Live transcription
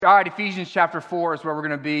All right, Ephesians chapter 4 is where we're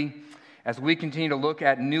going to be as we continue to look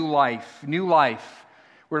at new life. New life.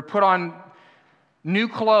 We're to put on new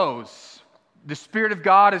clothes. The Spirit of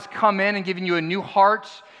God has come in and given you a new heart.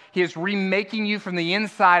 He is remaking you from the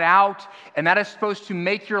inside out, and that is supposed to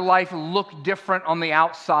make your life look different on the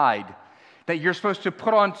outside. That you're supposed to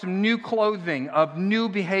put on some new clothing of new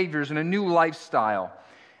behaviors and a new lifestyle.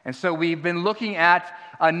 And so we've been looking at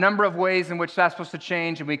a number of ways in which that's supposed to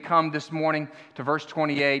change, and we come this morning to verse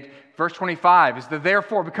 28. Verse 25 is the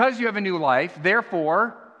therefore, because you have a new life,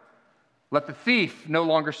 therefore, let the thief no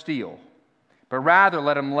longer steal, but rather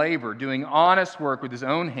let him labor, doing honest work with his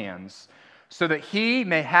own hands, so that he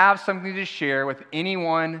may have something to share with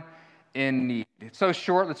anyone in need. It's so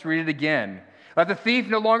short, let's read it again. Let the thief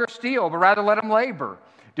no longer steal, but rather let him labor,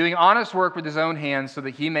 doing honest work with his own hands, so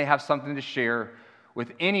that he may have something to share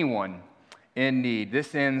with anyone in need.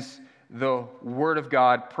 This ends the Word of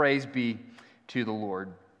God. Praise be to the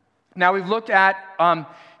Lord. Now we've looked at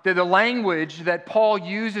the language that Paul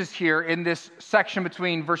uses here in this section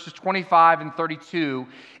between verses 25 and 32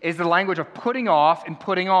 is the language of putting off and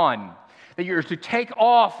putting on. That you're to take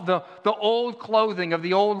off the old clothing of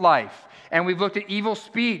the old life. And we've looked at evil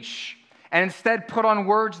speech and instead put on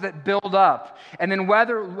words that build up. And then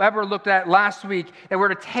Weber looked at last week that we're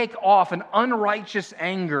to take off an unrighteous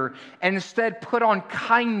anger and instead put on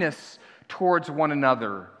kindness towards one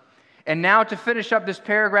another. And now to finish up this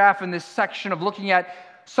paragraph in this section of looking at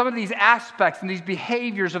some of these aspects and these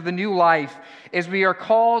behaviors of the new life is we are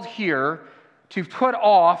called here to put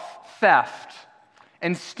off theft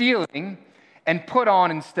and stealing and put on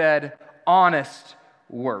instead honest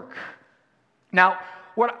work. Now,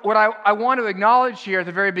 what I want to acknowledge here at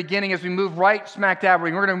the very beginning as we move right smack dab,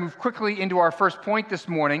 we're going to move quickly into our first point this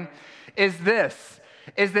morning, is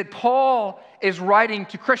that Paul is writing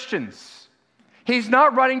to Christians. He's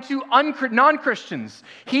not writing to non-Christians.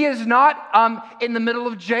 He is not in the middle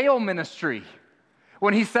of jail ministry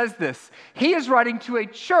when he says this. He is writing to a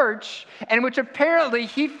church in which apparently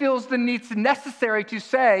he feels the need necessary to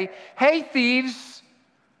say, hey, thieves,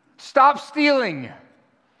 stop stealing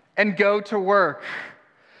and go to work.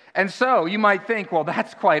 And so you might think, well,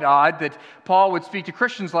 that's quite odd that Paul would speak to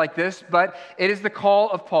Christians like this, but it is the call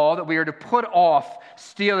of Paul that we are to put off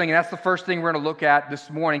stealing, and that's the first thing we're going to look at this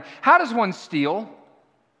morning. How does one steal?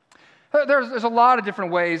 There's a lot of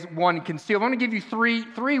different ways one can steal. I'm going to give you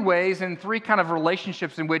three ways and three kind of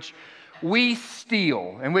relationships in which we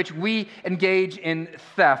steal, in which we engage in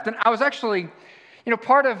theft. And I was actually...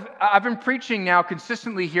 I've been preaching now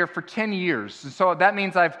consistently here for 10 years. And so that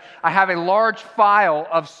means I have a large file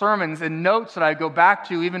of sermons and notes that I go back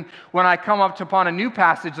to even when I come up upon a new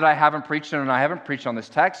passage that I haven't preached on, and I haven't preached on this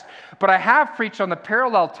text. But I have preached on the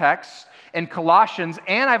parallel text in Colossians,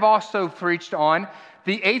 and I've also preached on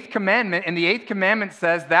the 8th commandment. And the 8th commandment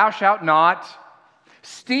says, thou shalt not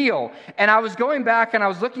steal. And I was going back and I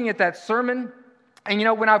was looking at that sermon.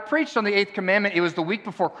 And when I preached on the 8th commandment, it was the week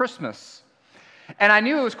before Christmas. And I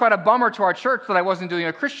knew it was quite a bummer to our church that I wasn't doing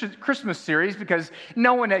a Christmas series because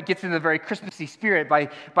no one gets into the very Christmassy spirit by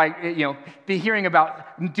hearing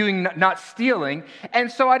about doing not stealing.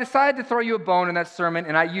 And so I decided to throw you a bone in that sermon,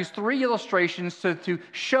 and I used 3 illustrations to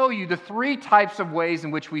show you the 3 types of ways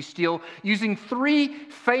in which we steal using 3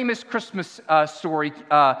 famous Christmas story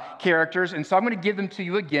characters. And so I'm going to give them to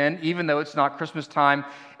you again, even though it's not Christmas time.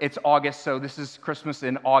 It's August, so this is Christmas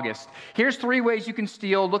in August. Here's 3 ways you can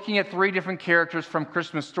steal, looking at 3 different characters from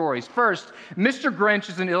Christmas stories. First, Mr. Grinch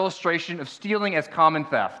is an illustration of stealing as common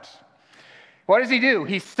theft. What does he do?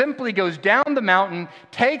 He simply goes down the mountain,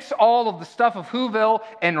 takes all of the stuff of Whoville,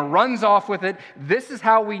 and runs off with it. This is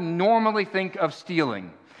how we normally think of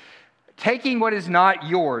stealing. Taking what is not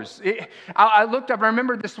yours. I looked up, I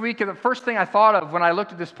remember this week, and the first thing I thought of when I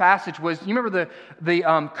looked at this passage was, you remember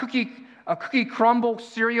the cookie crumble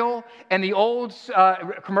cereal and the old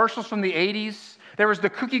commercials from the 80s? There was the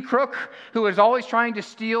cookie crook who was always trying to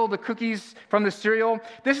steal the cookies from the cereal.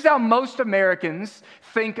 This is how most Americans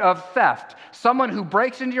think of theft. Someone who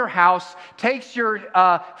breaks into your house, takes your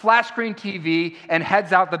flat screen TV, and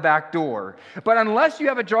heads out the back door. But unless you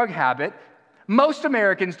have a drug habit, most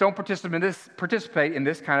Americans don't participate in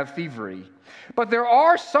this kind of thievery. But there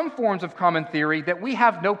are some forms of common theory that we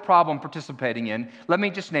have no problem participating in. Let me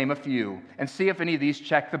just name a few and see if any of these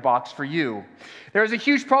check the box for you. There is a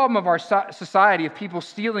huge problem of our society of people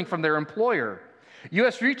stealing from their employer.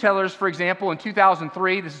 U.S. retailers, for example, in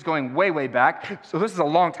 2003, this is going way, way back, so this is a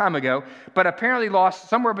long time ago, but apparently lost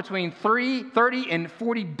somewhere between $30 and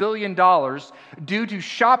 $40 billion due to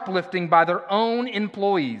shoplifting by their own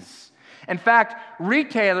employees. In fact,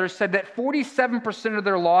 retailers said that 47% of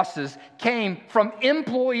their losses came from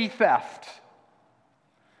employee theft.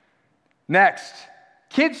 Next,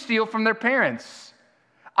 kids steal from their parents.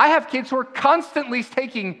 I have kids who are constantly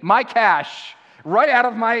taking my cash right out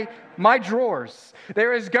of my drawers.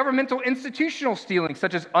 There is governmental institutional stealing,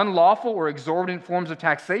 such as unlawful or exorbitant forms of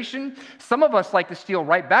taxation. Some of us like to steal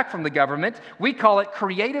right back from the government. We call it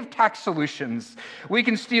creative tax solutions. We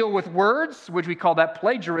can steal with words, which we call that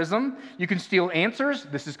plagiarism. You can steal answers.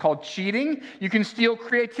 This is called cheating. You can steal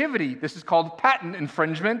creativity. This is called patent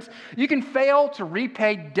infringement. You can fail to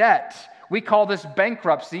repay debt. We call this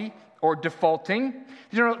bankruptcy or defaulting.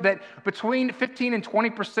 You know that between 15 and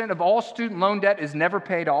 20% of all student loan debt is never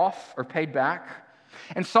paid off or paid back?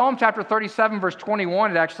 In Psalm chapter 37, verse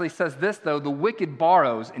 21, it actually says this, though, the wicked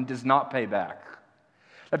borrows and does not pay back.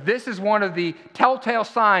 That this is one of the telltale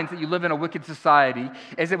signs that you live in a wicked society,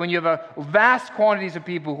 is that when you have a vast quantities of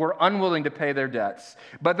people who are unwilling to pay their debts.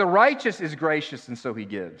 But the righteous is gracious, and so he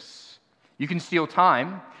gives. You can steal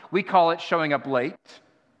time. We call it showing up late.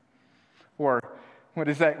 Or what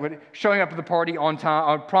is that? Showing up at the party on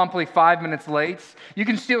time, promptly 5 minutes late. You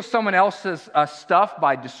can steal someone else's stuff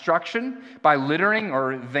by destruction, by littering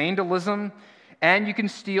or vandalism. And you can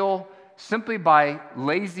steal simply by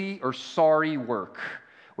lazy or sorry work.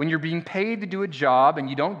 When you're being paid to do a job and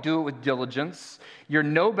you don't do it with diligence, you're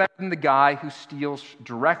no better than the guy who steals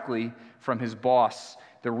directly from his boss,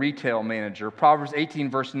 the retail manager. Proverbs 18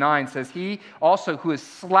 verse 9 says, he also who is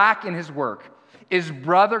slack in his work is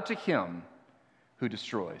brother to him who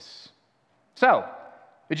destroys. So,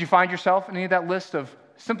 did you find yourself in any of that list of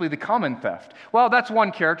simply the common theft? Well, that's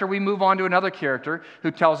one character. We move on to another character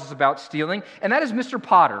who tells us about stealing, and that is Mr.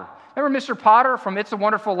 Potter. Remember Mr. Potter from It's a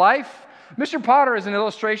Wonderful Life? Mr. Potter is an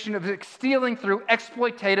illustration of stealing through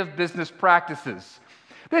exploitative business practices.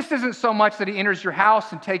 This isn't so much that he enters your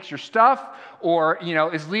house and takes your stuff or,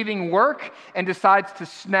 is leaving work and decides to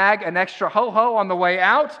snag an extra ho-ho on the way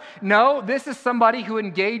out. No, this is somebody who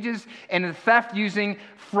engages in the theft using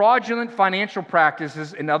fraudulent financial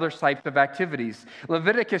practices and other types of activities.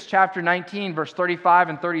 Leviticus chapter 19, verse 35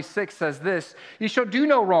 and 36 says this, you shall do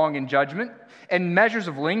no wrong in judgment, and measures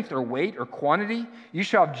of length or weight or quantity. You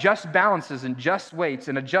shall have just balances and just weights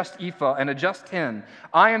and a just ephah and a just hin.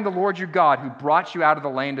 I am the Lord your God who brought you out of the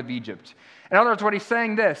land of Egypt. In other words, what he's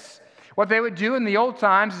saying this, what they would do in the old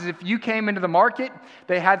times is if you came into the market,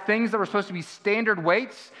 they had things that were supposed to be standard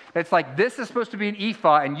weights. It's like this is supposed to be an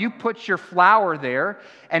ephah, and you put your flour there,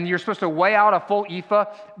 and you're supposed to weigh out a full ephah,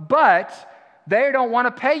 but they don't want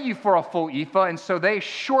to pay you for a full ephah, and so they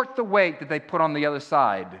short the weight that they put on the other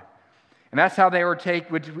side. And that's how they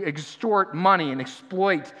would extort money and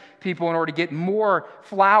exploit people in order to get more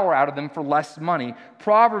flour out of them for less money.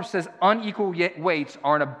 Proverbs says unequal weights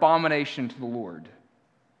are an abomination to the Lord.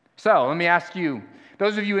 So let me ask you,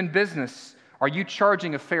 those of you in business, are you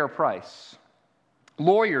charging a fair price?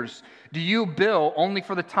 Lawyers, do you bill only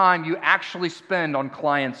for the time you actually spend on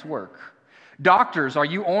clients' work? Doctors, are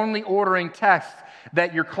you only ordering tests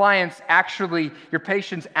that your patients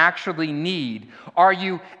actually need? Are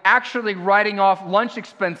you actually writing off lunch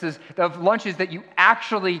expenses of lunches that you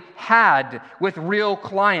actually had with real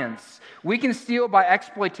clients? We can steal by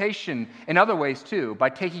exploitation in other ways too,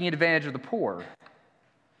 by taking advantage of the poor.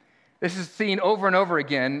 This is seen over and over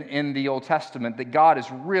again in the Old Testament, that God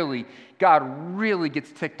really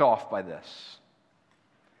gets ticked off by this.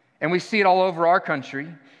 And we see it all over our country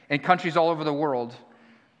and countries all over the world.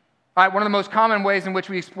 All right, one of the most common ways in which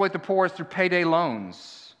we exploit the poor is through payday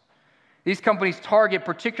loans. These companies target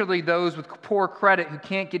particularly those with poor credit who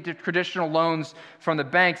can't get the traditional loans from the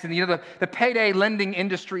banks. And the payday lending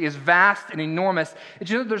industry is vast and enormous. Did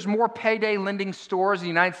you know there's more payday lending stores in the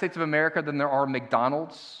United States of America than there are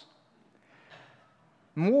McDonald's?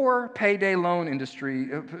 More payday loan industry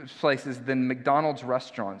places than McDonald's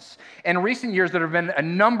restaurants. And in recent years, there have been a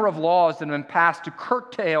number of laws that have been passed to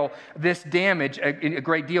curtail this damage a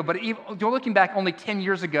great deal. But even looking back only 10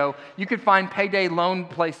 years ago, you could find payday loan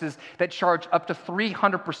places that charge up to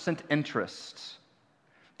 300% interest.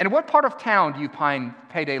 And what part of town do you find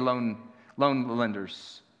payday loan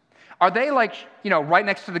lenders? Are they right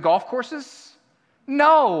next to the golf courses?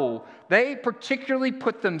 No. They particularly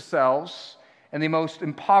put themselves in the most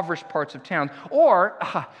impoverished parts of town. Or,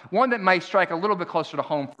 one that might strike a little bit closer to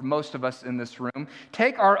home for most of us in this room,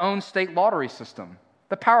 take our own state lottery system,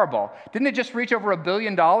 the Powerball. Didn't it just reach over $1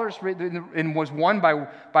 billion and was won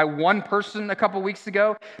by one person a couple weeks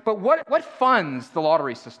ago? But what funds the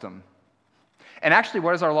lottery system? And actually,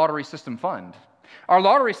 what does our lottery system fund? Our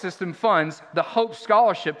lottery system funds the Hope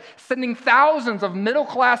Scholarship, sending thousands of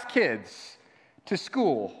middle-class kids to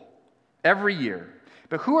school every year.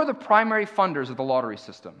 But who are the primary funders of the lottery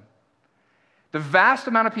system? The vast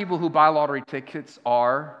amount of people who buy lottery tickets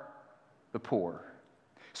are the poor.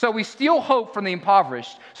 So we steal hope from the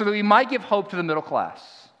impoverished so that we might give hope to the middle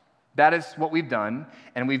class. That is what we've done,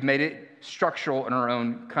 and we've made it structural in our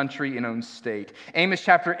own country and own state. Amos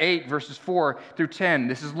chapter 8, verses 4 through 10.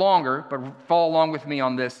 This is longer, but follow along with me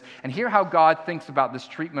on this and hear how God thinks about this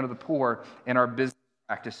treatment of the poor in our business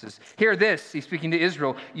practices. Hear this, he's speaking to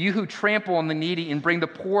Israel, you who trample on the needy and bring the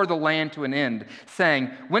poor of the land to an end, saying,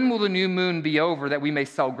 when will the new moon be over that we may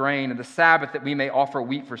sell grain, and the Sabbath that we may offer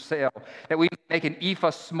wheat for sale, that we may make an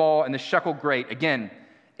ephah small and the shekel great? Again,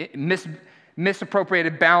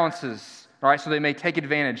 misappropriated balances. All right, so they may take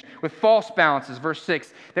advantage with false balances, verse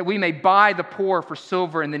 6, that we may buy the poor for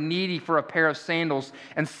silver and the needy for a pair of sandals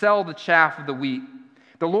and sell the chaff of the wheat.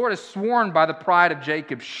 The Lord has sworn by the pride of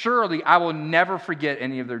Jacob, surely I will never forget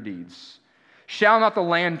any of their deeds. Shall not the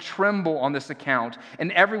land tremble on this account,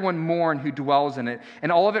 and everyone mourn who dwells in it,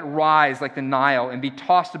 and all of it rise like the Nile, and be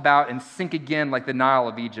tossed about and sink again like the Nile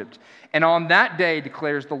of Egypt? And on that day,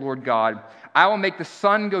 declares the Lord God, I will make the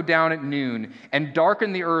sun go down at noon and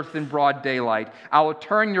darken the earth in broad daylight. I will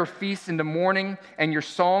turn your feasts into mourning and your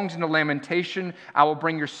songs into lamentation. I will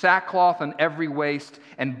bring your sackcloth on every waist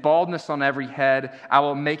and baldness on every head. I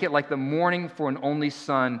will make it like the morning for an only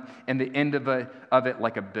son and the end of it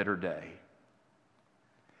like a bitter day.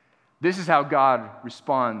 This is how God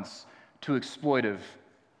responds to exploitive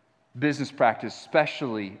business practice,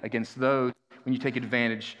 especially against those when you take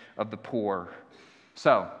advantage of the poor.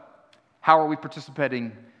 So, how are we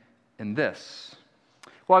participating in this?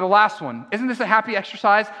 Well, the last one. Isn't this a happy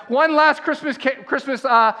exercise? One last Christmas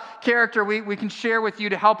character we can share with you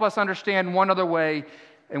to help us understand one other way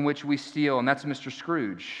in which we steal, and that's Mr.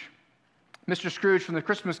 Scrooge. Mr. Scrooge from the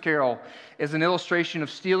Christmas Carol is an illustration of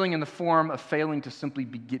stealing in the form of failing to simply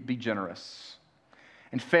be generous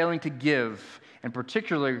and failing to give, and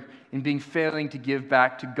particularly in failing to give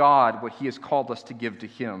back to God what he has called us to give to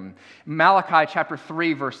him. Malachi chapter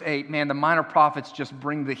 3, verse 8, man, the minor prophets just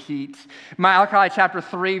bring the heat. Malachi chapter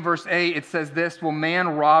 3, verse 8, it says this, will man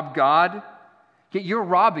rob God? Yet you're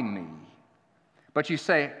robbing me. But you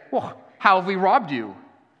say, well, how have we robbed you?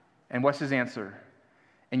 And what's his answer?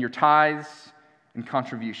 In your tithes and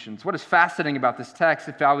contributions. What is fascinating about this text,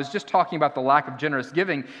 if I was just talking about the lack of generous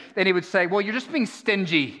giving, then he would say, well, you're just being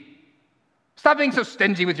stingy. Stop being so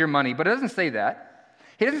stingy with your money. But it doesn't say that.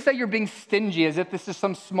 He doesn't say you're being stingy as if this is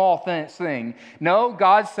some small thing. No,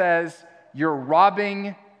 God says, you're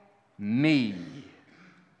robbing me.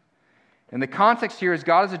 And the context here is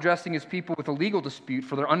God is addressing his people with a legal dispute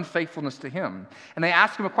for their unfaithfulness to him. And they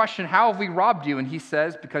ask him a question, how have we robbed you? And he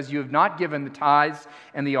says, because you have not given the tithes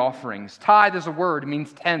and the offerings. Tithe is a word, it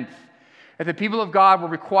means tenth. If the people of God were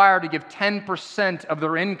required to give 10% of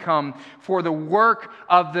their income for the work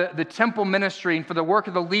of the temple ministry and for the work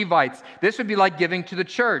of the Levites, this would be like giving to the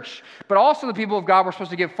church. But also the people of God were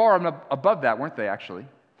supposed to give far above that, weren't they, actually?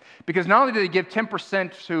 Because not only did they give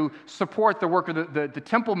 10% to support the work of the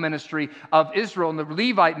temple ministry of Israel and the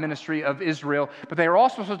Levite ministry of Israel, but they were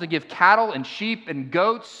also supposed to give cattle and sheep and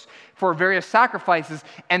goats for various sacrifices.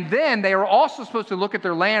 And then they were also supposed to look at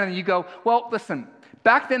their land and you go, well, listen,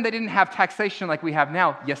 back then they didn't have taxation like we have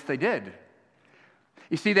now. Yes, they did.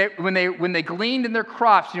 You see, when they gleaned in their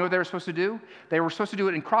crops, you know what they were supposed to do? They were supposed to do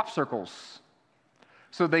it in crop circles.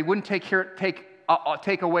 So they wouldn't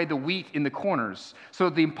take away the wheat in the corners so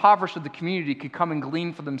the impoverished of the community could come and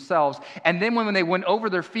glean for themselves. And then when they went over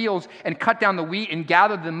their fields and cut down the wheat and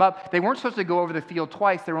gathered them up, they weren't supposed to go over the field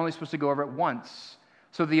twice. They were only supposed to go over it once.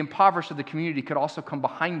 So the impoverished of the community could also come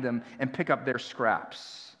behind them and pick up their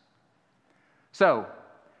scraps.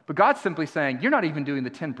 But God's simply saying, you're not even doing the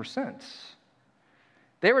 10%.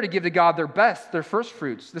 They were to give to God their best, their first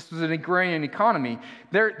fruits. This was an agrarian economy.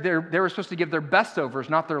 They were supposed to give their bestovers,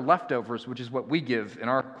 not their leftovers, which is what we give in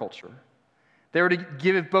our culture. They were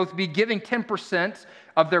to be giving 10%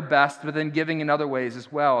 of their best, but then giving in other ways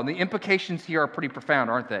as well. And the implications here are pretty profound,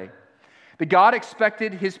 aren't they? That God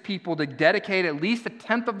expected his people to dedicate at least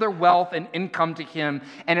 1/10 of their wealth and income to him,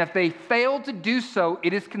 and if they failed to do so,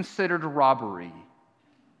 it is considered robbery.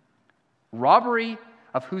 Robbery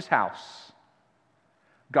of whose house?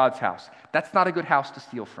 God's house. That's not a good house to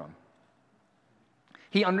steal from.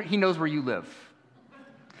 He knows where you live.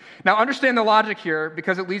 Now understand the logic here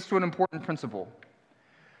because it leads to an important principle.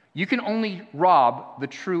 You can only rob the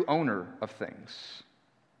true owner of things.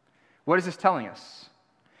 What is this telling us?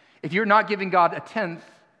 If you're not giving God 1/10,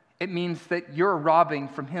 it means that you're robbing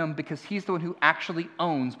from him because he's the one who actually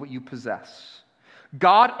owns what you possess.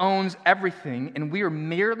 God owns everything, and we are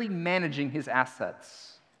merely managing his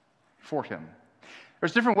assets for him.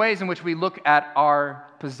 There's different ways in which we look at our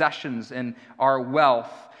possessions and our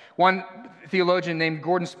wealth. One theologian named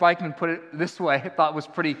Gordon Spikeman put it this way, I thought was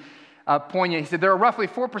pretty poignant. He said, there are roughly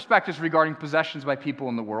 4 perspectives regarding possessions by people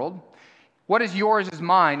in the world. What is yours is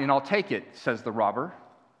mine, and I'll take it, says the robber.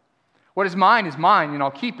 What is mine, and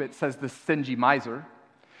I'll keep it, says the stingy miser.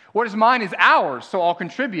 What is mine is ours, so I'll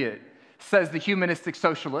contribute, says the humanistic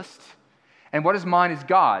socialist. And what is mine is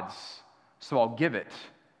God's, so I'll give it,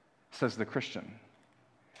 says the Christian.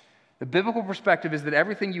 The biblical perspective is that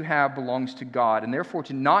everything you have belongs to God, and therefore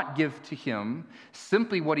to not give to Him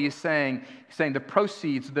simply what He is saying the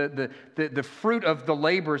proceeds, the fruit of the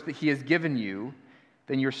labors that He has given you,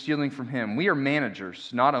 then you're stealing from Him. We are managers,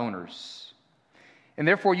 not owners. And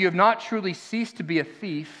therefore you have not truly ceased to be a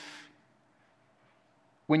thief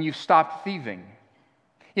when you've stopped thieving.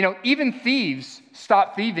 You know, even thieves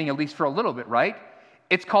stop thieving, at least for a little bit, right?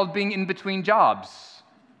 It's called being in between jobs.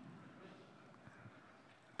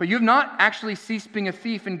 But you have not actually ceased being a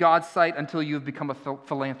thief in God's sight until you have become a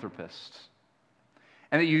philanthropist.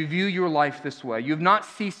 And that you view your life this way. You have not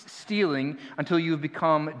ceased stealing until you have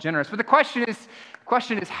become generous. But the question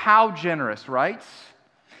is how generous, right?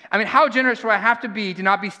 I mean, how generous do I have to be to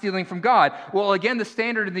not be stealing from God? Well, again, the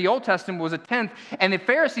standard in the Old Testament was a tenth, and the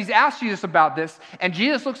Pharisees asked Jesus about this, and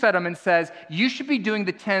Jesus looks at them and says, you should be doing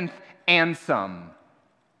the tenth and some.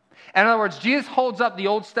 In other words, Jesus holds up the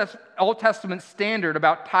Old Testament standard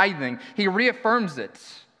about tithing. He reaffirms it.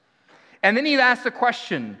 And then he asks the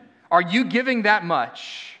question, are you giving that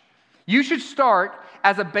much? You should start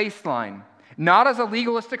as a baseline, not as a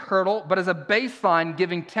legalistic hurdle, but as a baseline,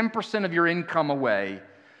 giving 10% of your income away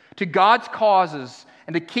to God's causes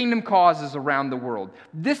and to kingdom causes around the world.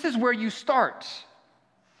 This is where you start.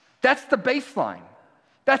 That's the baseline.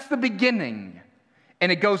 That's the beginning.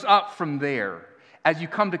 And it goes up from there as you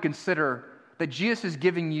come to consider that Jesus is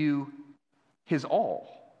giving you His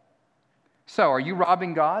all. So, are you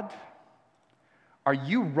robbing God? Are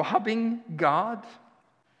you robbing God?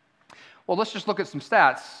 Well, let's just look at some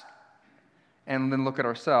stats and then look at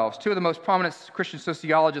ourselves. 2 of the most prominent Christian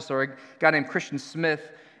sociologists are a guy named Christian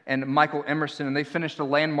Smith and Michael Emerson, and they finished a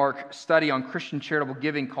landmark study on Christian charitable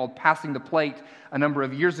giving called Passing the Plate a number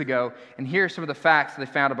of years ago. And here are some of the facts they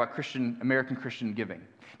found about American Christian giving.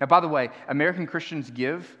 Now, by the way, American Christians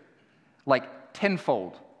give like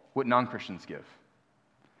tenfold what non-Christians give.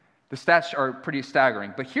 The stats are pretty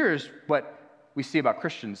staggering, but here's what we see about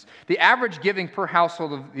Christians. The average giving per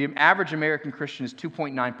household of the average American Christian is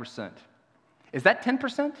 2.9%. Is that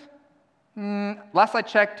 10%? Last I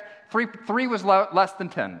checked, 3 was less than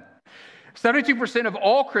 10. 72% of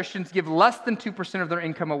all Christians give less than 2% of their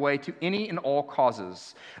income away to any and all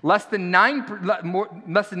causes. Less than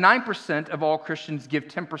 9% of all Christians give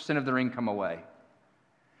 10% of their income away.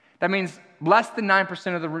 That means less than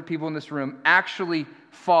 9% of the people in this room actually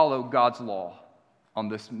follow God's law on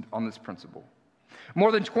this principle.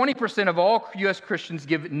 More than 20% of all U.S. Christians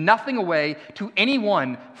give nothing away to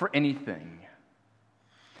anyone for anything.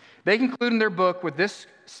 They conclude in their book with this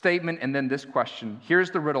statement and then this question.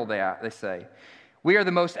 Here's the riddle they say. We are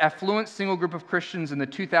the most affluent single group of Christians in the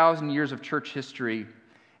 2,000 years of church history.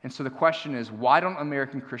 And so the question is, why don't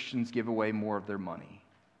American Christians give away more of their money?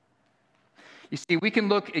 You see, we can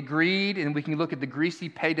look at greed, and we can look at the greasy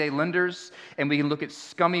payday lenders, and we can look at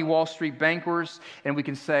scummy Wall Street bankers, and we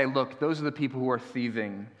can say, look, those are the people who are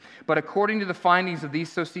thieving. But according to the findings of these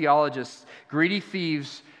sociologists, greedy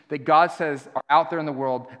thieves that God says are out there in the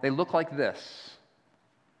world, they look like this.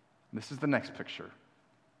 This is the next picture.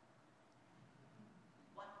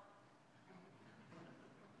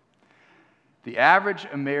 The average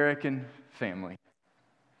American family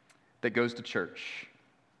that goes to church,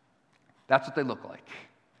 that's what they look like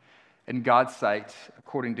in God's sight,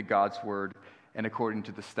 according to God's word and according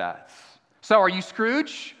to the stats. So are you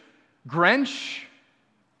Scrooge, Grinch,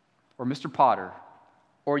 or Mr. Potter,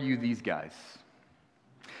 or are you these guys?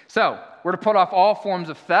 So, we're to put off all forms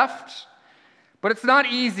of theft, but it's not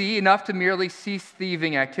easy enough to merely cease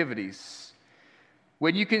thieving activities.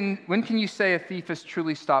 When can you say a thief has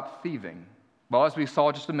truly stopped thieving? Well, as we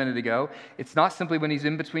saw just a minute ago, it's not simply when he's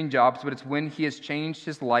in between jobs, but it's when he has changed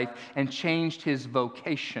his life and changed his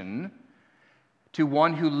vocation to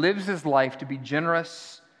one who lives his life to be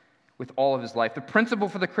generous with all of his life. The principle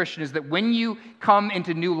for the Christian is that when you come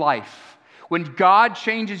into new life, when God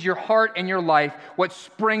changes your heart and your life, what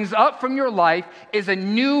springs up from your life is a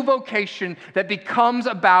new vocation that becomes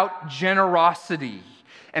about generosity.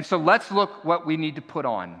 And so let's look what we need to put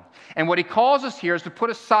on. And what he calls us here is to put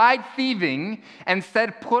aside thieving and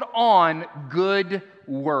instead put on good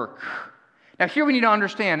work. Now here we need to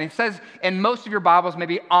understand, it says in most of your Bibles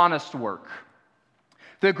maybe honest work.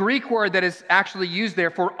 The Greek word that is actually used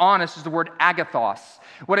there for honest is the word agathos.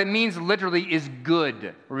 What it means literally is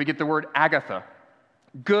good, where we get the word Agatha.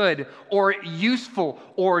 good or useful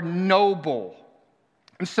or noble.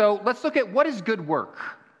 And so let's look at what is good work.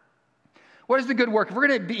 What is the good work? If we're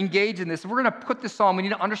going to be engaged in this, if we're going to put this on, we need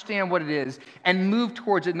to understand what it is and move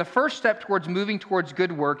towards it. And the first step towards moving towards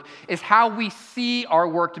good work is how we see our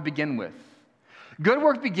work to begin with. Good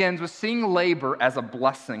work begins with seeing labor as a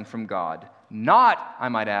blessing from God, not, I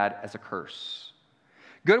might add, as a curse.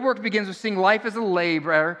 Good work begins with seeing life as a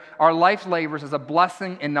labor, our life's labors as a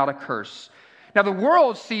blessing and not a curse. Now, the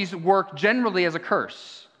world sees work generally as a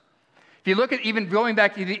curse. If you look at even going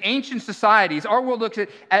back to the ancient societies, our world looks at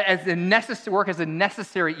work as a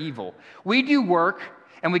necessary evil. We do work,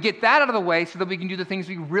 and we get that out of the way so that we can do the things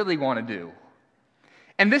we really want to do.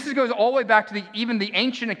 And this goes all the way back to even the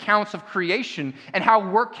ancient accounts of creation and how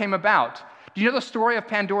work came about. Do you know the story of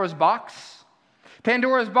Pandora's box?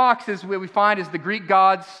 Pandora's box is what we find is the Greek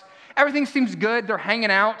gods. Everything seems good. They're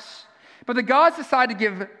hanging out. But the gods decide to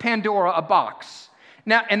give Pandora a box.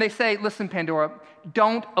 Now, and they say, listen, Pandora,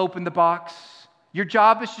 don't open the box. Your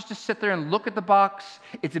job is just to sit there and look at the box.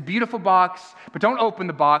 It's a beautiful box, but don't open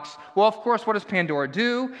the box. Well, of course, what does Pandora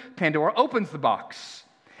do? Pandora opens the box.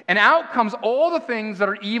 And out comes all the things that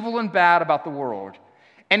are evil and bad about the world,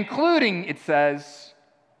 including, it says,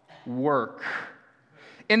 work.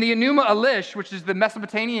 In the Enuma Elish, which is the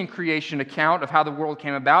Mesopotamian creation account of how the world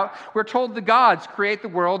came about, we're told the gods create the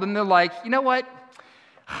world, and they're like, you know what?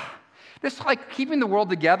 This, keeping the world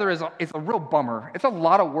together is a real bummer. It's a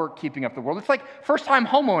lot of work keeping up the world. It's like first-time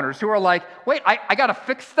homeowners who are like, wait, I got to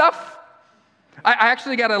fix stuff? I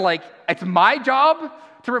actually got to, it's my job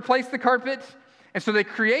to replace the carpet? And so they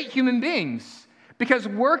create human beings because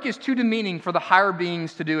work is too demeaning for the higher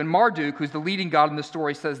beings to do. And Marduk, who's the leading god in the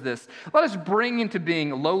story, says this, let us bring into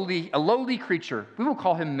being a lowly creature. We will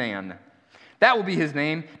call him man. That will be his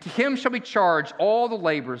name. To him shall be charged all the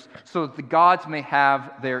labors so that the gods may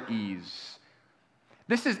have their ease.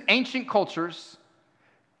 This is ancient cultures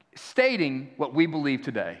stating what we believe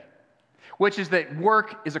today, which is that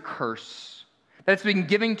work is a curse, that it's been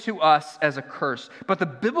given to us as a curse. But the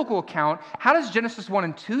biblical account, how does Genesis 1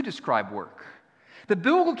 and 2 describe work? The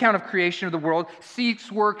biblical account of creation of the world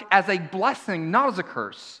sees work as a blessing, not as a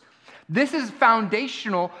curse. This is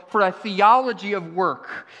foundational for a theology of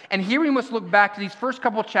work. And here we must look back to these first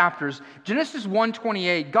couple chapters. Genesis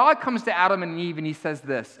 1:28, God comes to Adam and Eve and he says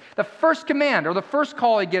this. The first command, or the first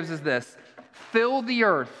call he gives is this, fill the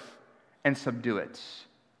earth and subdue it.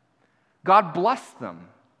 God blessed them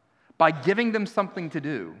by giving them something to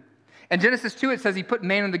do. In Genesis 2, it says he put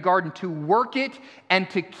man in the garden to work it and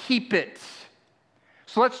to keep it.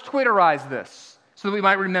 So let's Twitterize this, so that we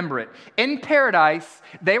might remember it. In paradise,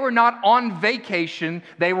 they were not on vacation,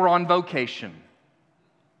 they were on vocation.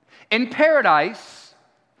 In paradise,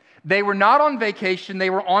 they were not on vacation, they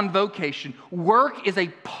were on vocation. Work is a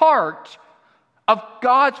part of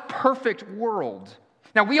God's perfect world.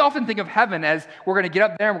 Now, we often think of heaven as we're going to get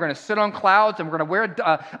up there and we're going to sit on clouds and we're going to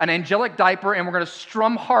wear an angelic diaper and we're going to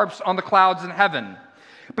strum harps on the clouds in heaven.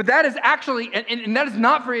 But that is actually, and that is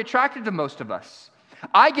not very attractive to most of us.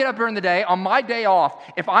 I get up during the day, on my day off,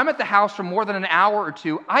 if I'm at the house for more than an hour or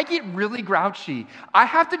two, I get really grouchy. I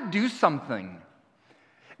have to do something.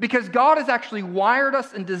 Because God has actually wired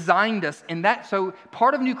us and designed us in that. So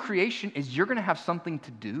part of new creation is you're going to have something to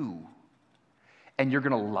do. And you're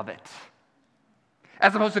going to love it.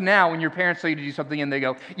 As opposed to now when your parents tell you to do something and they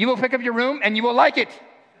go, you will pick up your room and you will like it.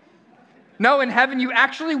 No, in heaven you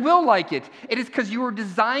actually will like it. It is because you were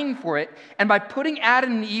designed for it. And by putting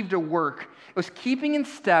Adam and Eve to work, it was keeping in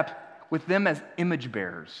step with them as image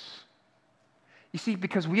bearers. You see,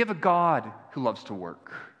 because we have a God who loves to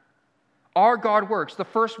work. Our God works. The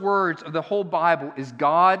first words of the whole Bible is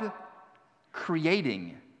God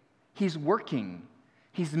creating. He's working.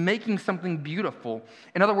 He's making something beautiful.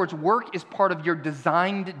 In other words, work is part of your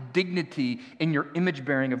designed dignity in your image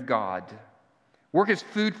bearing of God. Work is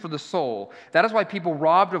food for the soul. That is why people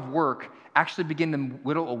robbed of work actually begin to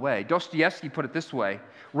whittle away. Dostoevsky put it this way,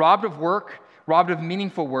 robbed of work, robbed of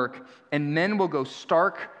meaningful work, and men will go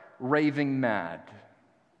stark, raving mad.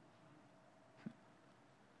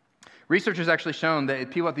 Research has actually shown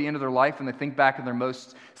that people at the end of their life, when they think back on their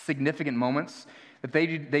most significant moments, that they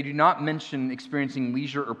do not mention experiencing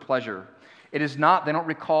leisure or pleasure. It is not, they don't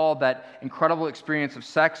recall that incredible experience of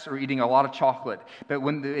sex or eating a lot of chocolate, but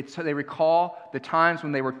they recall the times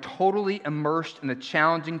when they were totally immersed in a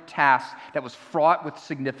challenging task that was fraught with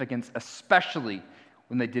significance, especially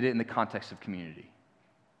when they did it in the context of community.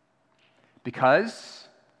 Because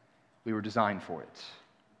we were designed for it.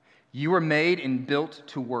 You were made and built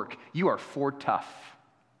to work. You are for tough.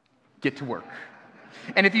 Get to work.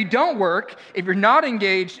 And if you don't work, if you're not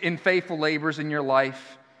engaged in faithful labors in your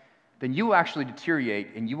life, then you will actually deteriorate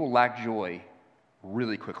and you will lack joy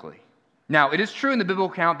really quickly. Now, it is true in the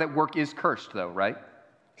biblical account that work is cursed, though, right?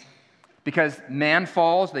 Because man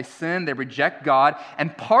falls, they sin, they reject God,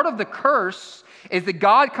 and part of the curse is that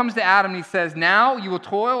God comes to Adam and he says, now you will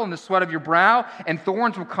toil in the sweat of your brow, and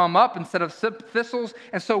thorns will come up instead of thistles,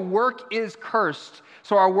 and so work is cursed.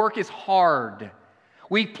 So our work is hard.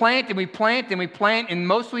 We plant and we plant and we plant, and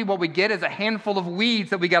mostly what we get is a handful of weeds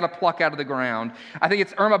that we got to pluck out of the ground. I think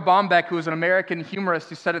it's Irma Bombeck, who is an American humorist,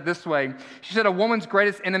 who said it this way. She said, a woman's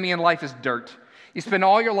greatest enemy in life is dirt. You spend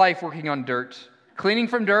all your life working on dirt, cleaning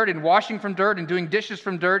from dirt and washing from dirt and doing dishes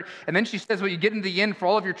from dirt, and then she says what you get in the end for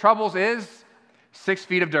all of your troubles is 6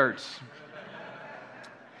 feet of dirt.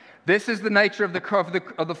 This is the nature of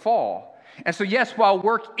the fall. And so yes, while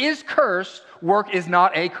work is cursed, work is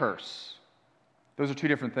not a curse. Those are two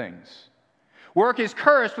different things. Work is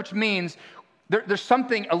cursed, which means there's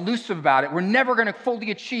something elusive about it. We're never going to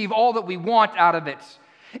fully achieve all that we want out of it.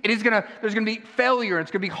 There's going to be failure, and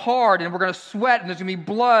it's going to be hard, and we're going to sweat, and there's going to be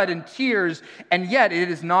blood and tears, and yet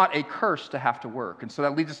it is not a curse to have to work. And so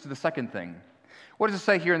that leads us to the second thing. What does it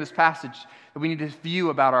say here in this passage that we need to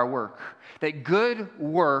view about our work? That good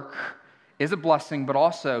work is a blessing, but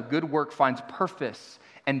also good work finds purpose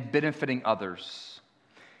and benefiting others.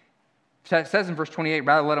 It says in verse 28,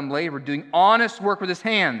 rather let him labor, doing honest work with his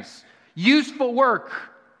hands, useful work,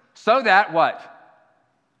 so that what?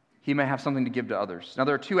 He may have something to give to others. Now,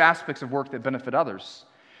 there are two aspects of work that benefit others.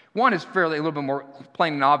 One is fairly a little bit more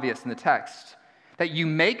plain and obvious in the text, that you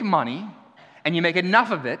make money and you make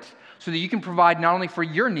enough of it so that you can provide not only for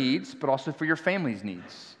your needs, but also for your family's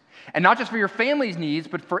needs. And not just for your family's needs,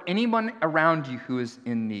 but for anyone around you who is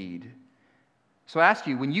in need. So I ask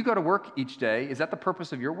you, when you go to work each day, is that the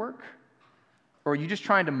purpose of your work? Or are you just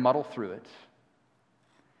trying to muddle through it?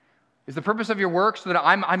 Is the purpose of your work so that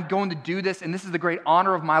I'm going to do this, and this is the great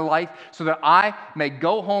honor of my life, so that I may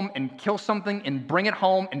go home and kill something and bring it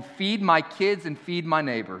home and feed my kids and feed my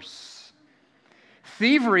neighbors?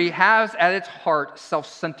 Thievery has at its heart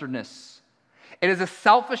self-centeredness. It is a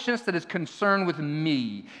selfishness that is concerned with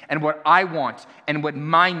me and what I want and what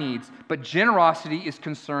my needs, but generosity is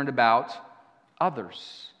concerned about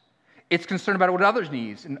others. It's concerned about what others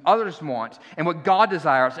need and others want and what God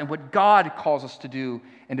desires and what God calls us to do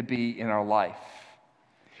and to be in our life.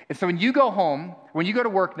 And so when you go home, when you go to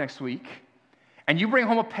work next week, and you bring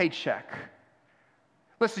home a paycheck,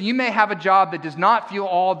 listen, you may have a job that does not feel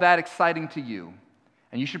all that exciting to you,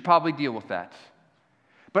 and you should probably deal with that.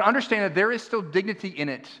 But understand that there is still dignity in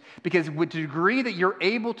it, because with the degree that you're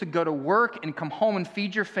able to go to work and come home and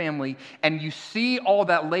feed your family, and you see all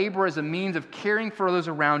that labor as a means of caring for those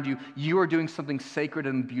around you, you are doing something sacred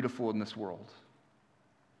and beautiful in this world.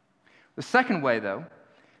 The second way, though,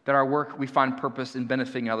 that our work, we find purpose in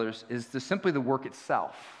benefiting others is simply the work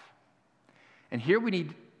itself. And here we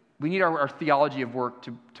need our theology of work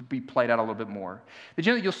to be played out a little bit more. Did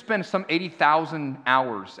you know that you'll spend some 80,000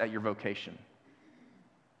 hours at your vocation?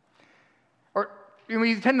 Or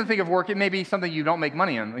we tend to think of work, it may be something you don't make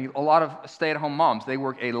money on. I mean, a lot of stay-at-home moms, they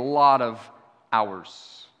work a lot of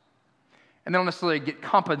hours. And they don't necessarily get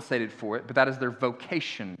compensated for it, but that is their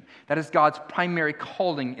vocation. That is God's primary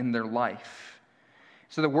calling in their life.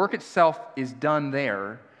 So the work itself is done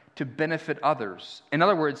there to benefit others. In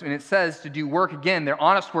other words, when it says to do work, again, their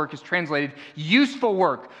honest work is translated useful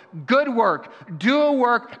work, good work, do a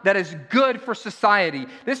work that is good for society.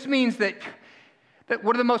 This means that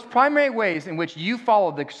one of the most primary ways in which you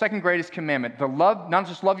follow the second greatest commandment, to love, not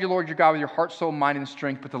just love your Lord your God with your heart, soul, mind, and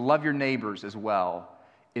strength, but to love your neighbors as well,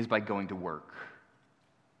 is by going to work.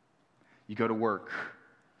 You go to work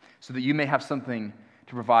so that you may have something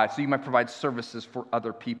to provide, so you might provide services for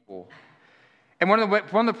other people. And one of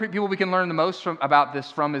the people we can learn the most about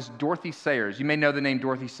this from is Dorothy Sayers. You may know the name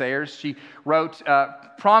Dorothy Sayers. She wrote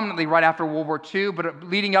prominently right after World War II, but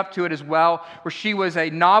leading up to it as well, where she was a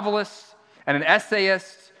novelist and an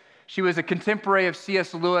essayist. She was a contemporary of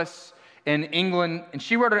C.S. Lewis in England, and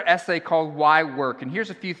she wrote an essay called Why Work? And here's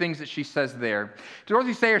a few things that she says there.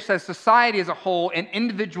 Dorothy Sayers says, society as a whole, and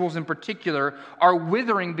individuals in particular, are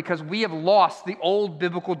withering because we have lost the old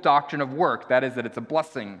biblical doctrine of work, that is, that it's a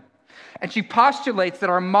blessing. And she postulates that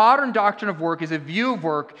our modern doctrine of work is a view of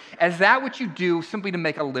work as that which you do simply to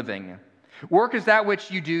make a living. Work is that which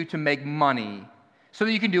you do to make money, so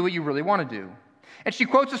that you can do what you really want to do. And she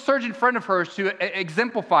quotes a surgeon friend of hers to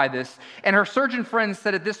exemplify this. And her surgeon friend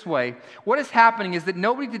said it this way: what is happening is that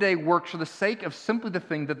nobody today works for the sake of simply the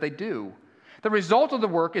thing that they do. The result of the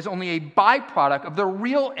work is only a byproduct of their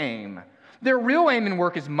real aim. Their real aim in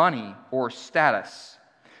work is money or status.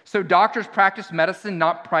 So doctors practice medicine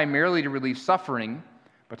not primarily to relieve suffering,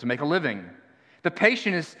 but to make a living. The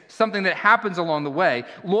patient is something that happens along the way.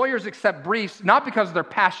 Lawyers accept briefs not because of their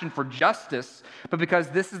passion for justice, but because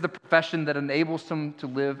this is the profession that enables them to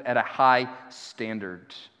live at a high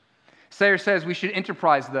standard. Sayre says we should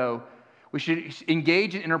enterprise, though. We should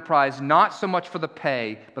engage in enterprise not so much for the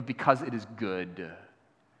pay, but because it is good.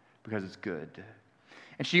 Because it's good.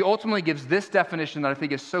 And she ultimately gives this definition that I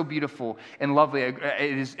think is so beautiful and lovely.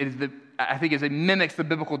 I think it mimics the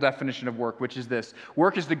biblical definition of work, which is this.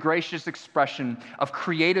 Work is the gracious expression of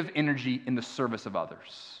creative energy in the service of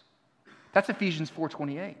others. That's Ephesians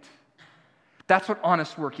 4:28. That's what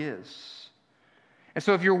honest work is. And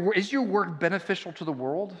so is your work beneficial to the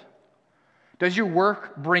world? Does your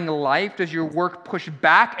work bring life? Does your work push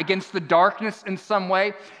back against the darkness in some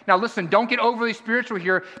way? Now listen, don't get overly spiritual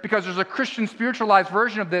here, because there's a Christian spiritualized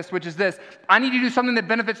version of this, which is this. I need to do something that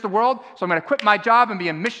benefits the world, so I'm going to quit my job and be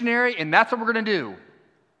a missionary, and that's what we're going to do.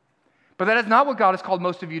 But that is not what God has called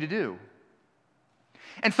most of you to do.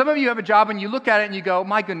 And some of you have a job and you look at it and you go,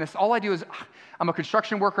 my goodness, all I do is I'm a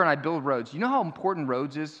construction worker and I build roads. You know how important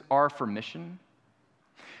roads are for mission?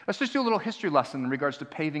 Let's just do a little history lesson in regards to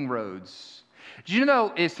paving roads. Do you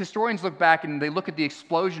know, as historians look back and they look at the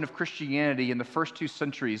explosion of Christianity in the first 2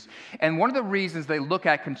 centuries, and one of the reasons they look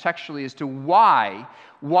at contextually as to why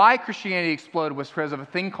Christianity exploded was because of a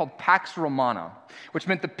thing called Pax Romana, which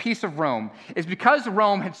meant the peace of Rome, is because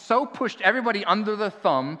Rome had so pushed everybody under the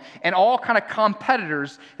thumb and all kind of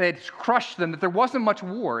competitors, they had crushed them, that there wasn't much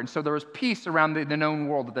war, and so there was peace around the known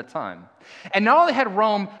world at that time. And not only had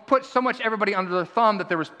Rome put so much everybody under their thumb that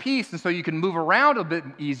there was peace, and so you can move around a bit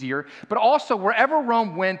easier, but also wherever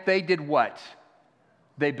Rome went, they did what?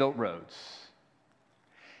 They built roads.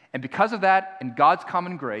 And because of that, in God's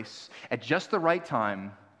common grace, at just the right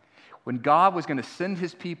time, when God was going to send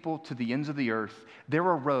his people to the ends of the earth, there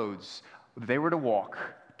were roads they were to walk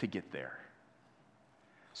to get there.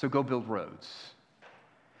 So go build roads.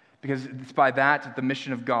 Because it's by that the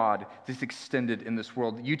mission of God is extended in this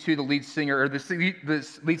world. U2, the lead singer of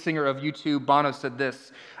U2, Bono, said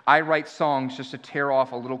this: I write songs just to tear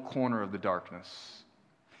off a little corner of the darkness.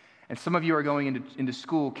 And some of you are going into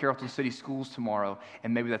school, Carrollton City Schools tomorrow,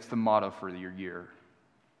 and maybe that's the motto for your year.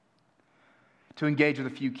 To engage with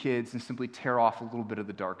a few kids and simply tear off a little bit of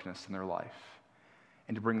the darkness in their life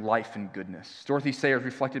and to bring life and goodness. Dorothy Sayre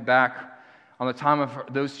reflected back on the time of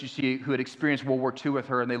those who had experienced World War II with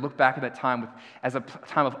her, and they look back at that time as a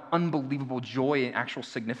time of unbelievable joy and actual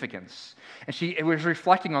significance. And she was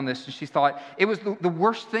reflecting on this, and she thought it was the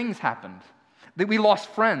worst things happened. That we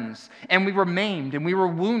lost friends, and we were maimed, and we were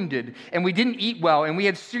wounded, and we didn't eat well, and we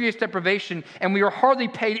had serious deprivation, and we were hardly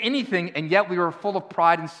paid anything, and yet we were full of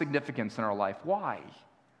pride and significance in our life. Why?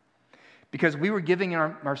 Because we were giving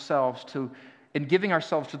ourselves to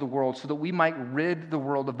the world so that we might rid the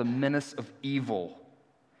world of the menace of evil.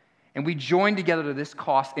 And we joined together to this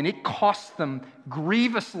cost, and it cost them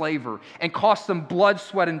grievous labor and cost them blood,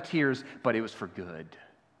 sweat, and tears, but it was for good.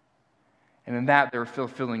 And in that, they were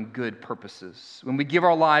fulfilling good purposes. When we give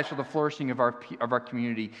our lives for the flourishing of our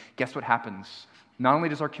community, guess what happens? Not only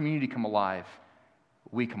does our community come alive,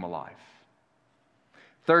 we come alive.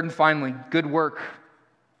 Third and finally, good work.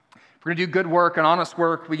 If we're going to do good work and honest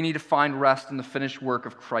work, we need to find rest in the finished work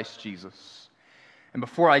of Christ Jesus. And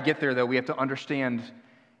before I get there, though, we have to understand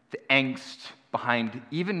the angst behind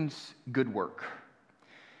even good work.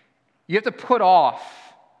 You have to put off,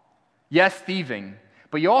 yes, thieving,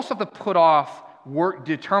 but you also have to put off work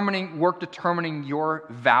determining your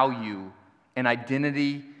value and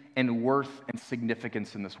identity and worth and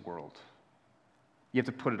significance in this world. You have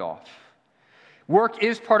to put it off. Work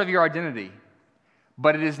is part of your identity,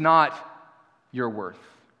 but it is not your worth.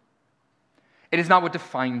 It is not what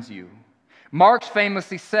defines you. Marx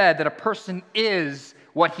famously said that a person is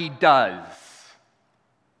what he does.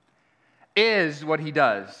 Is what he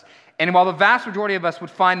does. And while the vast majority of us would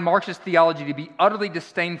find Marx's theology to be utterly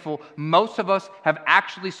disdainful, most of us have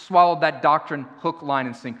actually swallowed that doctrine hook, line,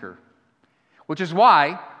 and sinker. Which is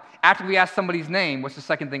why, after we ask somebody's name, what's the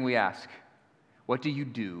second thing we ask? What do you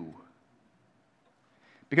do?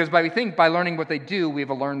 Because by learning what they do, we have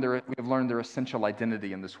learned their essential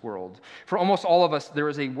identity in this world. For almost all of us, there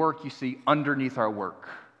is a work, you see, underneath our work.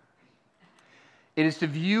 It is to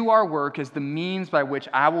view our work as the means by which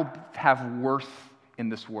I will have worth in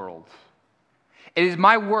this world. It is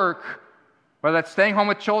my work, whether that's staying home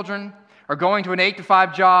with children or going to an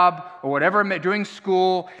 8-to-5 job or whatever, doing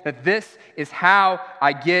school, that this is how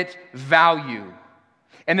I get value.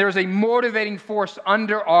 And there is a motivating force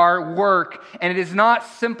under our work, and it is not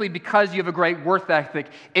simply because you have a great worth ethic.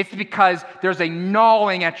 It's because there's a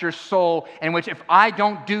gnawing at your soul in which if I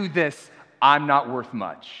don't do this, I'm not worth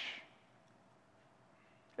much.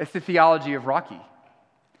 It's the theology of Rocky.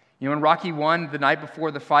 You know, when Rocky won the night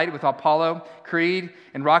before the fight with Apollo Creed,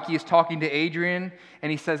 and Rocky is talking to Adrian,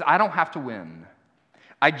 and he says, I don't have to win.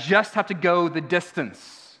 I just have to go the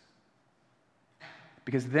distance.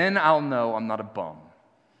 Because then I'll know I'm not a bum.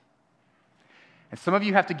 And some of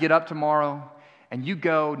you have to get up tomorrow, and you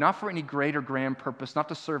go, not for any great or grand purpose, not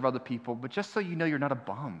to serve other people, but just so you know you're not a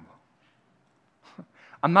bum.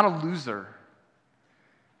 I'm not a loser.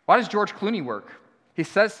 Why does George Clooney work? He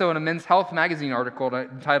says so in a Men's Health magazine article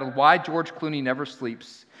entitled, Why George Clooney Never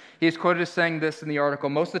Sleeps. He is quoted as saying this in the article,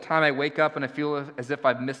 most of the time I wake up and I feel as if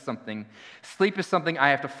I've missed something. Sleep is something I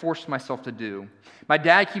have to force myself to do. My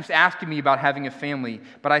dad keeps asking me about having a family,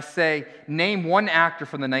 but I say, name one actor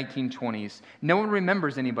from the 1920s. No one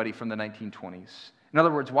remembers anybody from the 1920s. In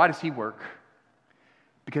other words, why does he work?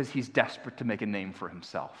 Because he's desperate to make a name for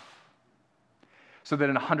himself. So that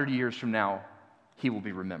in 100 years from now, he will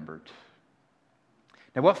be remembered.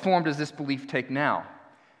 Now, what form does this belief take now?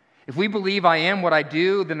 If we believe I am what I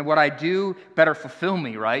do, then what I do better fulfill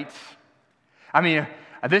me, right? I mean,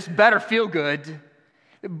 this better feel good.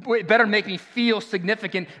 It better make me feel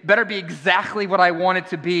significant. Better be exactly what I want it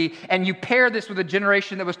to be. And you pair this with a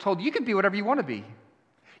generation that was told, you can be whatever you want to be.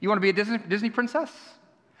 You want to be a Disney princess?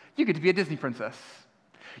 You get to be a Disney princess.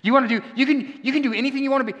 You want to do, you can do anything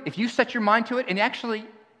you want to be. If you set your mind to it, and actually,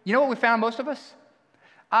 you know what we found most of us?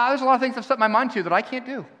 There's a lot of things I've set my mind to that I can't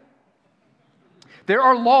do. There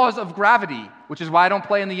are laws of gravity, which is why I don't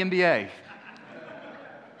play in the NBA.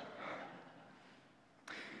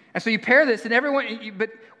 And so you pair this, and everyone,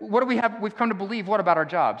 but what do we have? We've come to believe, what about our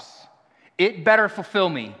jobs? It better fulfill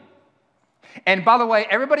me. And by the way,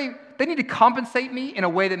 everybody, they need to compensate me in a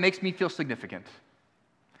way that makes me feel significant.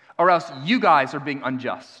 Or else you guys are being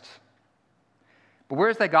unjust. But where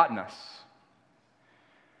has that gotten us?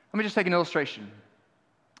 Let me just take an illustration.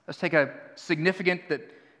 Let's take a significant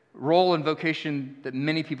role and vocation that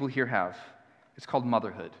many people here have. It's called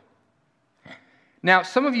motherhood. Now,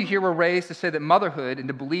 some of you here were raised to say that motherhood and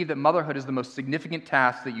to believe that motherhood is the most significant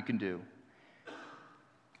task that you can do.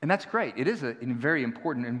 And that's great. It is a very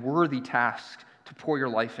important and worthy task to pour your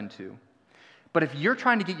life into. But if you're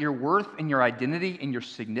trying to get your worth and your identity and your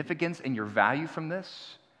significance and your value from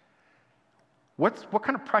this, what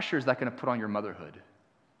kind of pressure is that going to put on your motherhood?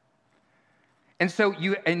 And so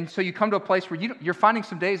you come to a place where you're finding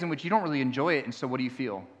some days in which you don't really enjoy it, and so what do you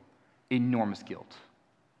feel? Enormous guilt.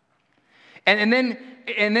 And then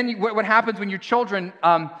what happens when your children,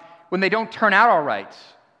 when they don't turn out all right?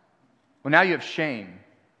 Well, now you have shame.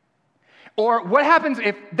 Or what happens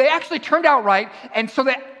if they actually turned out right, and so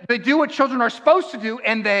they do what children are supposed to do,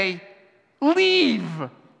 and they leave?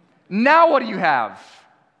 Now what do you have?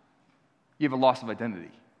 You have a loss of identity.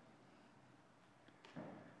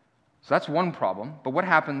 So that's one problem. But what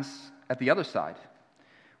happens at the other side?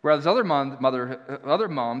 Whereas other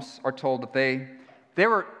moms are told that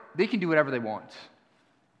they can do whatever they want.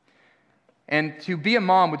 And to be a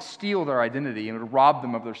mom would steal their identity and would rob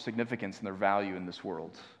them of their significance and their value in this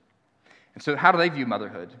world. And so how do they view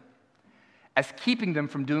motherhood? As keeping them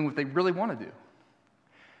from doing what they really want to do.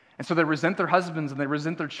 And so they resent their husbands and they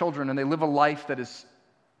resent their children, and they live a life that is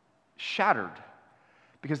shattered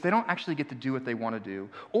because they don't actually get to do what they want to do.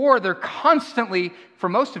 Or they're constantly, for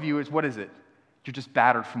most of you, what is it? You're just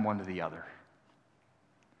battered from one to the other.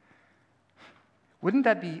 Wouldn't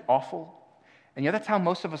that be awful? And yet that's how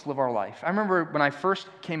most of us live our life. I remember when I first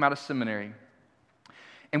came out of seminary,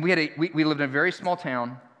 and we lived in a very small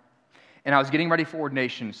town, and I was getting ready for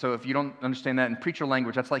ordination. So if you don't understand that in preacher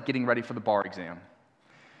language, that's like getting ready for the bar exam.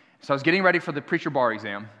 So I was getting ready for the preacher bar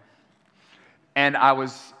exam, and I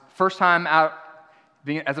was first time out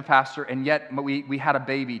being as a pastor, and yet we had a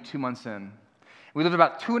baby 2 months in. We lived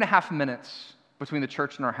about 2.5 minutes between the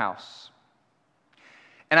church and our house.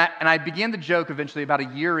 And I began to joke eventually about a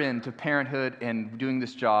year into parenthood and doing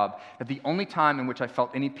this job that the only time in which I felt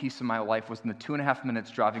any peace in my life was in the 2.5 minutes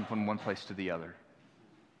driving from one place to the other.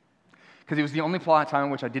 Because it was the only time in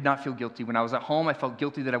which I did not feel guilty. When I was at home, I felt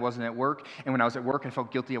guilty that I wasn't at work. And when I was at work, I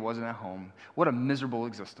felt guilty I wasn't at home. What a miserable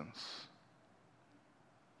existence.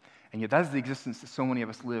 And yet that is the existence that so many of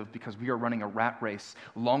us live because we are running a rat race,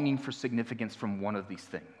 longing for significance from one of these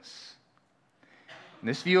things. And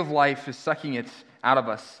this view of life is sucking it out of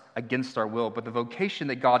us against our will. But the vocation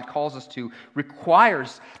that God calls us to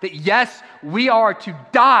requires that, yes, we are to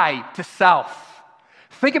die to self.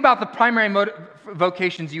 Think about the primary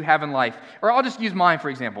vocations you have in life. Or I'll just use mine, for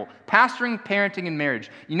example. Pastoring, parenting, and marriage.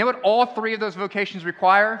 You know what all three of those vocations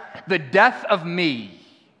require? The death of me.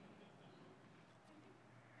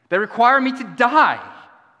 They require me to die.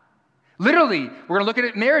 Literally, we're going to look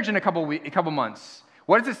at marriage in a couple months.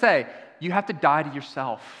 What does it say? You have to die to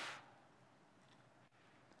yourself.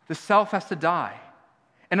 The self has to die.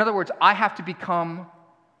 In other words, I have to become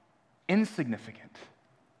insignificant.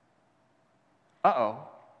 I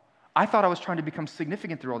thought I was trying to become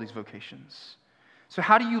significant through all these vocations. So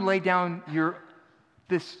how do you lay down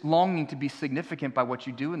this longing to be significant by what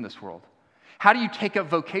you do in this world? How do you take up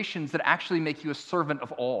vocations that actually make you a servant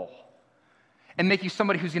of all and make you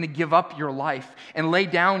somebody who's going to give up your life and lay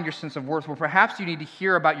down your sense of worth? Well, perhaps you need to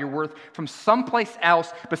hear about your worth from someplace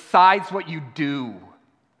else besides what you do,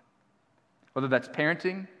 whether that's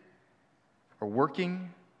parenting or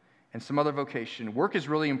working and some other vocation. Work is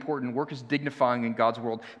really important. Work is dignifying in God's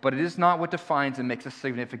world, but it is not what defines and makes us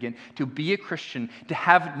significant. To be a Christian, to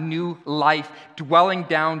have new life dwelling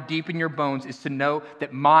down deep in your bones, is to know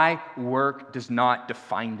that my work does not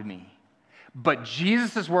define me. But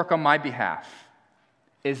Jesus' work on my behalf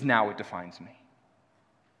is now what defines me.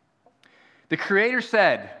 The Creator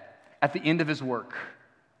said at the end of his work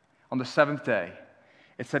on the seventh day,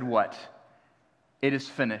 it said what? It is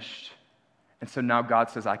finished. And so now God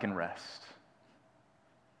says, I can rest.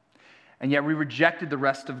 And yet we rejected the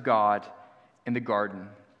rest of God in the garden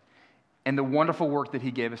and the wonderful work that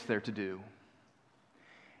he gave us there to do.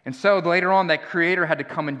 And so later on, that Creator had to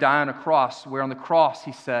come and die on a cross, where on the cross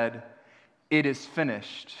he said, it is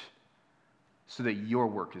finished, so that your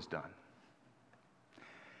work is done.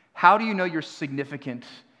 How do you know you're significant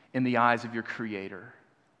in the eyes of your Creator?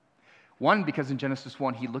 One, because in Genesis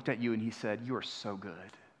 1, he looked at you and he said, you are so good.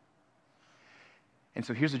 And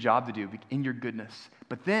so here's a job to do in your goodness.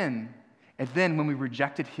 But then when we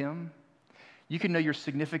rejected him, you can know you're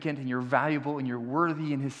significant and you're valuable and you're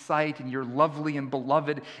worthy in his sight and you're lovely and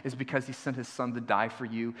beloved is because he sent his son to die for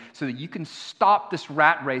you so that you can stop this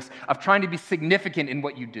rat race of trying to be significant in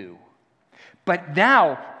what you do. But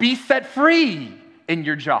now be set free in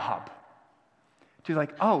your job. To be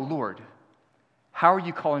like, oh, Lord, how are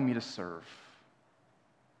you calling me to serve?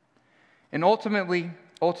 And ultimately,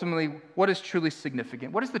 what is truly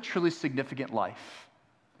significant? What is the truly significant life?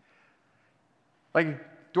 Like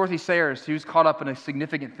Dorothy Sayers, she was caught up in a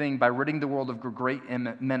significant thing by ridding the world of a great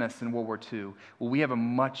menace in World War II. Well, we have a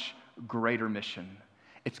much greater mission.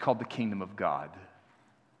 It's called the kingdom of God,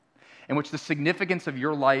 in which the significance of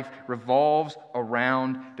your life revolves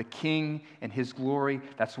around the King and his glory.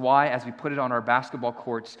 That's why, as we put it on our basketball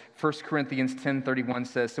courts, 1 Corinthians 10:31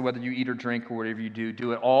 says, so whether you eat or drink or whatever you do,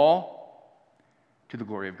 do it all to the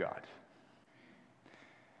glory of God.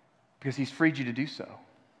 Because he's freed you to do so,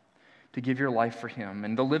 to give your life for him.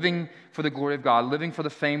 And the living for the glory of God, living for the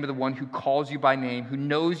fame of the one who calls you by name, who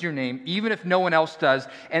knows your name, even if no one else does.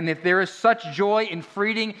 And if there is such joy in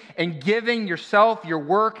freeing and giving yourself, your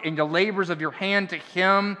work, and the labors of your hand to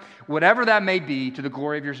him, whatever that may be, to the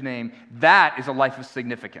glory of his name, that is a life of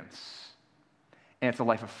significance. And it's a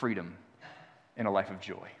life of freedom and a life of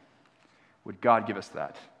joy. Would God give us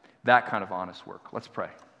that kind of honest work? Let's pray.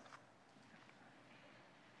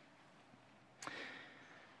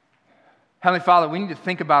 Heavenly Father, we need to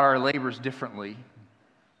think about our labors differently.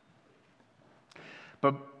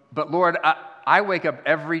 But Lord, I wake up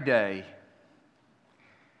every day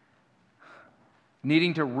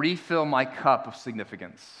needing to refill my cup of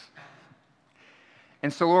significance.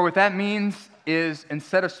 And so, Lord, what that means is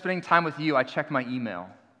instead of spending time with you, I check my email.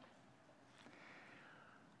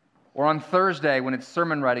 Or on Thursday when it's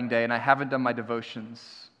sermon writing day and I haven't done my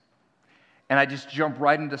devotions, and I just jump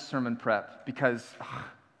right into sermon prep because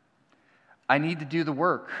I need to do the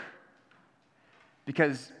work.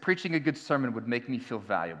 Because preaching a good sermon would make me feel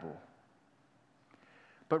valuable.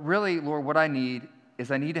 But really, Lord, what I need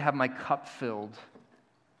to have my cup filled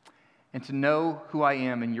and to know who I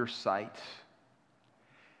am in your sight.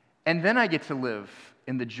 And then I get to live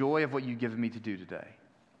in the joy of what you've given me to do today.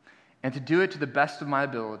 And to do it to the best of my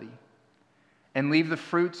ability, and leave the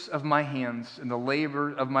fruits of my hands and the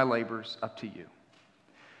labor of my labors up to you.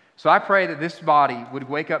 So I pray that this body would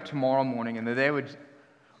wake up tomorrow morning and that they would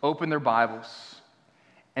open their Bibles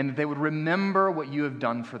and that they would remember what you have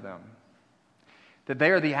done for them, that they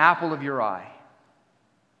are the apple of your eye,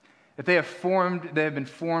 that they have been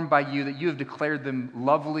formed by you, that you have declared them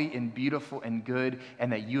lovely and beautiful and good,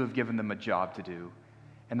 and that you have given them a job to do,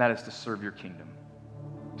 and that is to serve your kingdom.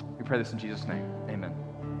 We pray this in Jesus' name. Amen.